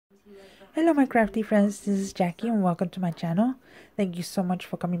Hello my crafty friends, this is Jackie and welcome to my channel. Thank you so much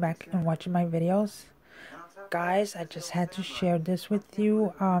for coming back and watching my videos. Guys, I just had to share this with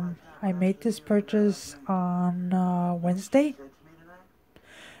you. I made this purchase on Wednesday,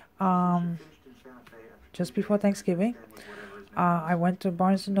 just before Thanksgiving. I went to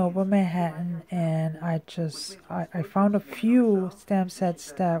Barnes & Noble Manhattan and I found a few stamp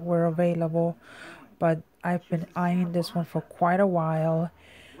sets that were available, but I've been eyeing this one for quite a while.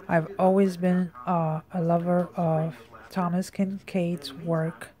 I've always been a lover of Thomas Kinkade's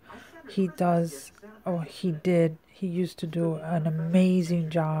work. He used to do an amazing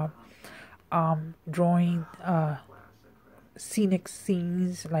job drawing scenic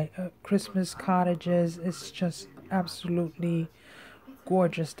scenes like Christmas cottages. It's just absolutely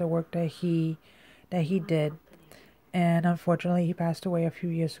gorgeous, the work that he did. And unfortunately he passed away a few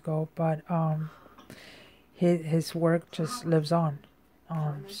years ago, but his work just lives on.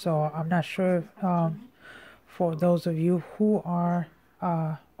 So I'm not sure if, for those of you who are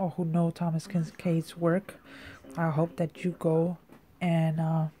or who know Thomas Kinkade's work, I hope that you go and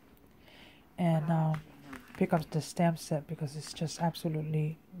pick up the stamp set because it's just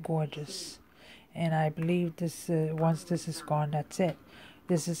absolutely gorgeous. And I believe this once this is gone, that's it.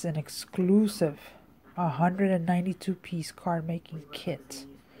 This is an exclusive 192 piece card making kit.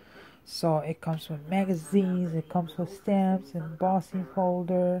 So it comes with magazines, it comes with stamps, embossing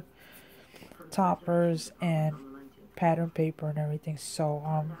folder, toppers, and pattern paper and everything.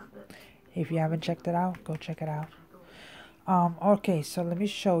 So if you haven't checked it out, go check it out. Okay, so let me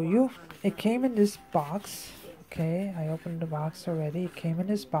show you. It came in this box. Okay, I opened the box already. It came in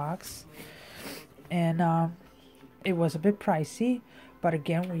this box, and it was a bit pricey, but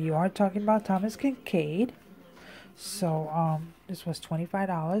again, we are talking about Thomas Kinkade. So this was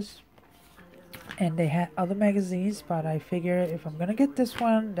 $25. And they had other magazines, but I figured if I'm gonna get this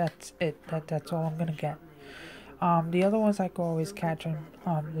one, that's it. That's all I'm gonna get. The other ones I could always catch them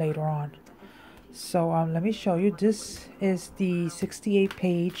later on. So let me show you. This is the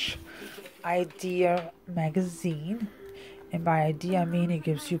 68-page idea magazine, and by idea I mean it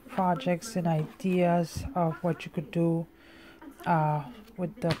gives you projects and ideas of what you could do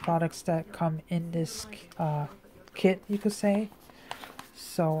with the products that come in this kit, you could say.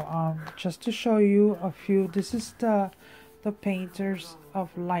 So just to show you a few, this is the Painters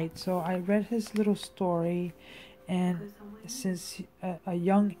of Light. So I read his little story, and since a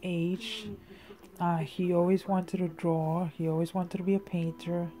young age he always wanted to draw, he always wanted to be a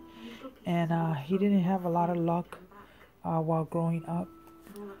painter, and he didn't have a lot of luck while growing up,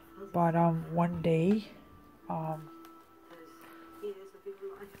 but one day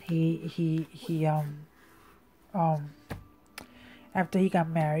he after he got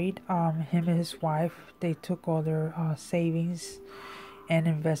married, him and his wife, they took all their savings and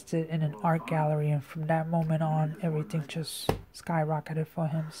invested in an art gallery, and from that moment on, everything just skyrocketed for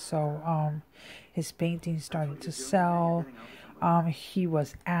him. So his paintings started to sell. He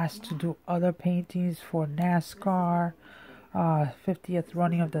was asked to do other paintings for NASCAR, 50th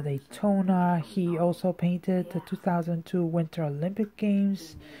running of the Daytona. He also painted the 2002 Winter Olympic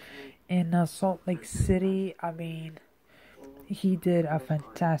Games in Salt Lake City. I mean, he did a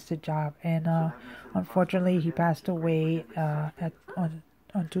fantastic job, and unfortunately he passed away on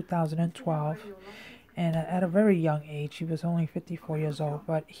 2012, and at a very young age. He was only 54 years old,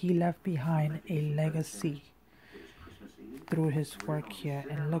 but he left behind a legacy through his work here.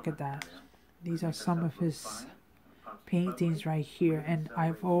 And look at that, these are some of his paintings right here, and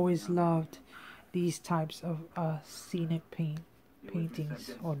I've always loved these types of scenic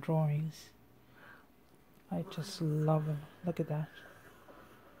paintings or drawings. I just love him. Look at that.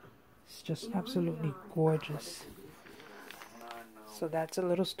 It's just absolutely gorgeous. So that's a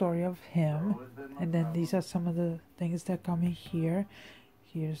little story of him. And then these are some of the things that come in here.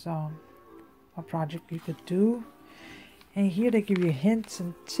 Here's a project you could do. And here they give you hints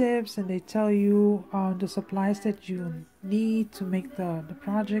and tips, and they tell you the supplies that you need to make the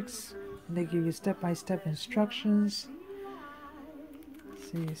projects. And they give you step-by-step instructions.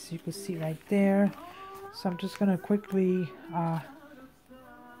 See, so you can see right there. So I'm just gonna quickly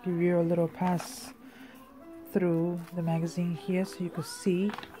give you a little pass through the magazine here so you can see.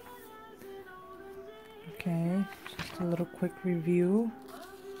 Okay, just a little quick review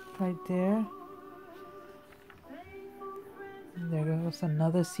right there. And there goes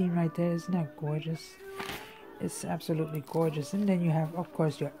another scene right there. Isn't that gorgeous? It's absolutely gorgeous. And then you have, of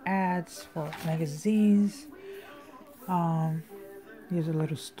course, your ads for magazines. Here's a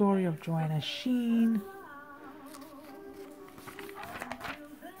little story of Joanna Sheen.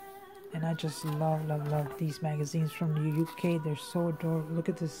 And I just love these magazines from the UK. They're so adorable. Look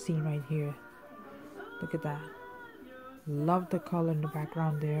at this scene right here. Look at that. Love the color in the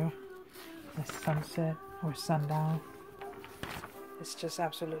background there. The sunset or sundown. It's just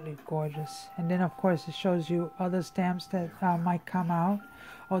absolutely gorgeous. And then of course it shows you other stamps that might come out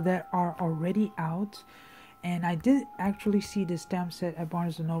or that are already out. And I did actually see this stamp set at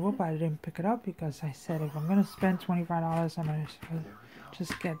Barnes & Noble, but I didn't pick it up because I said if I'm going to spend $25, I'm going to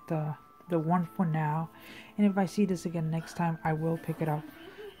just get the one for now. And if I see this again next time, I will pick it up.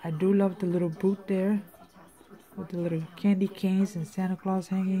 I do love the little boot there with the little candy canes and Santa Claus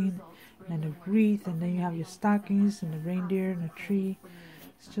hanging. And the wreath, and then you have your stockings and the reindeer and the tree.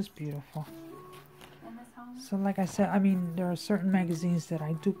 It's just beautiful. So like I said, I mean, there are certain magazines that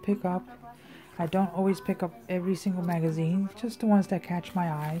I do pick up. I don't always pick up every single magazine, just the ones that catch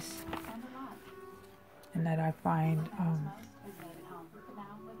my eyes and that I find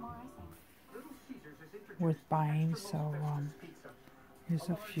worth buying. So here's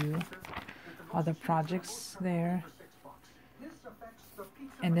a few other projects there.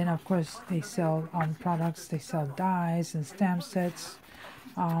 And then of course they sell products, they sell dies and stamp sets,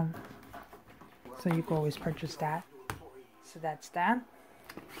 so you can always purchase that. So that's that.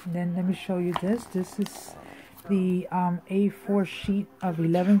 And then let me show you this. This is the A4 sheet of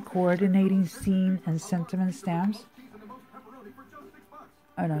 11 coordinating scene and sentiment stamps.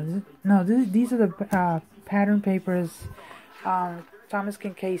 Oh no, these are the pattern papers, Thomas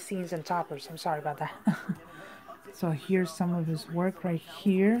Kinkade scenes and toppers. I'm sorry about that. So here's some of his work right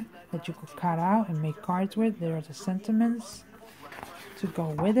here that you could cut out and make cards with. There are the sentiments to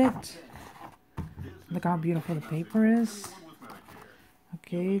go with it. Look how beautiful the paper is.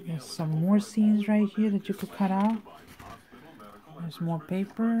 Okay, there's some more scenes right here that you could cut out. There's more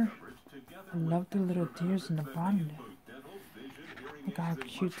paper. I love the little deers in the bottom there. Look how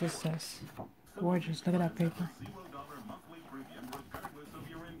cute this is. Gorgeous. Look at that paper.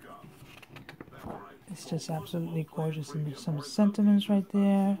 It's just absolutely gorgeous. And there's some sentiments right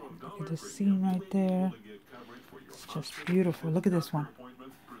there. Look at this scene right there. It's just beautiful. Look at this one.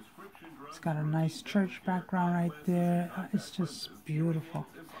 It's got a nice church background right there. It's just beautiful.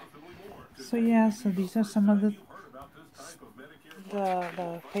 So yeah, so these are some of the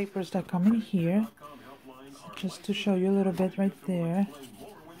papers that come in here. So just to show you a little bit right there.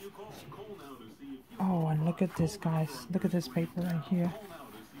 Oh, and look at this, guys. Look at this paper right here.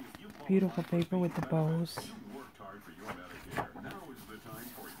 Beautiful paper with the bows.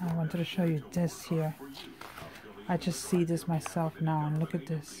 I wanted to show you this here. I just see this myself now, and look at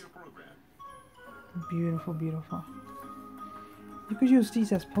this. Beautiful, beautiful. You could use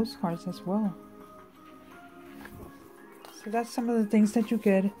these as postcards as well. So that's some of the things that you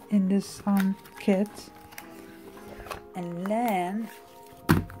get in this kit. And then,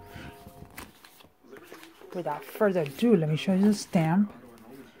 without further ado, let me show you the stamp.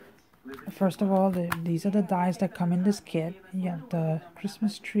 First of all, these are the dies that come in this kit. You have the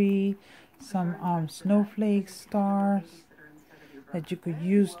Christmas tree, some snowflakes, stars that you could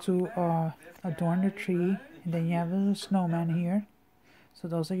use to adorn the tree. And then you have a little snowman here. So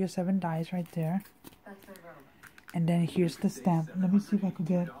those are your 7 dies right there. And then here's the stamp. Let me see if I could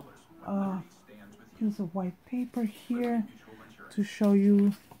get a piece of white paper here to show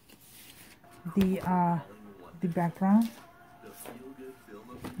you the background.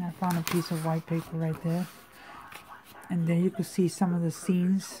 I found a piece of white paper right there. And then you can see some of the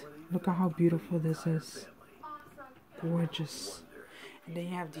scenes. Look at how beautiful this is. Gorgeous. And then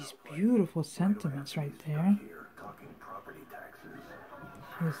you have these beautiful sentiments right there.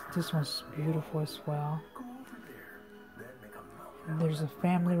 This one's beautiful as well. And there's a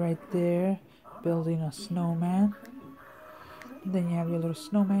family right there building a snowman. And then you have your little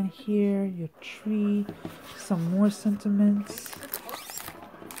snowman here, your tree, some more sentiments,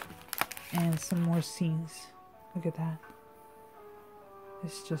 and some more scenes. Look at that.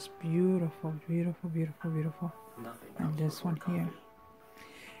 It's just beautiful, beautiful, beautiful, beautiful. And this one here.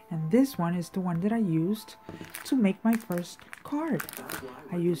 And this one is the one that I used to make my first card.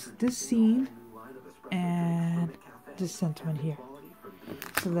 I used this scene and this sentiment here.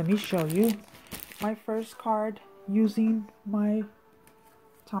 So let me show you my first card using my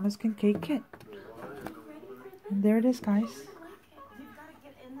Thomas Kinkade kit. And there it is, guys.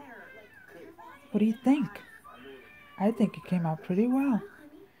 What do you think? I think it came out pretty well.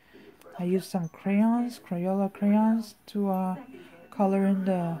 I used some crayons, Crayola crayons, to color in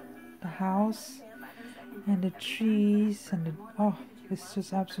the house and the trees and the, oh, it's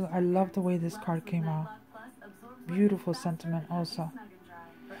just absolutely, I love the way this card came out. Beautiful sentiment also.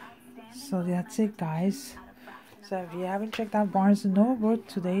 So that's it, guys. So if you haven't checked out Barnes & Noble,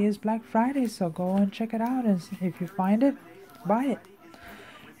 today is Black Friday, so go and check it out, and if you find it, buy it.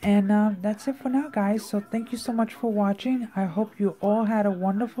 And that's it for now, guys. So thank you so much for watching. I hope you all had a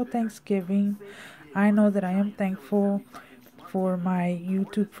wonderful Thanksgiving. I know that I am thankful for my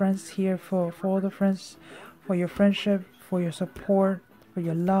YouTube friends here, for all the friends, for your friendship, for your support, for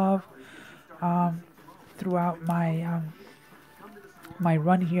your love throughout my my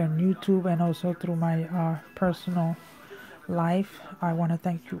run here on YouTube, and also through my personal life. I want to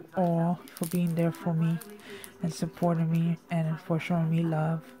thank you all for being there for me and supporting me and for showing me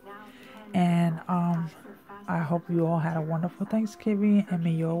love. And I hope you all had a wonderful Thanksgiving, and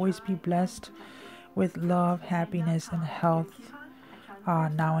may you always be blessed with love, happiness, and health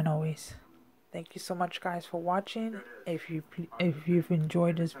now and always. Thank you so much, guys, for watching. If you've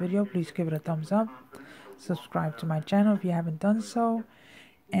enjoyed this video, please give it a thumbs up. Subscribe to my channel if you haven't done so,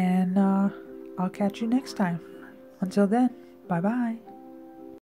 and I'll catch you next time. Until then, bye bye.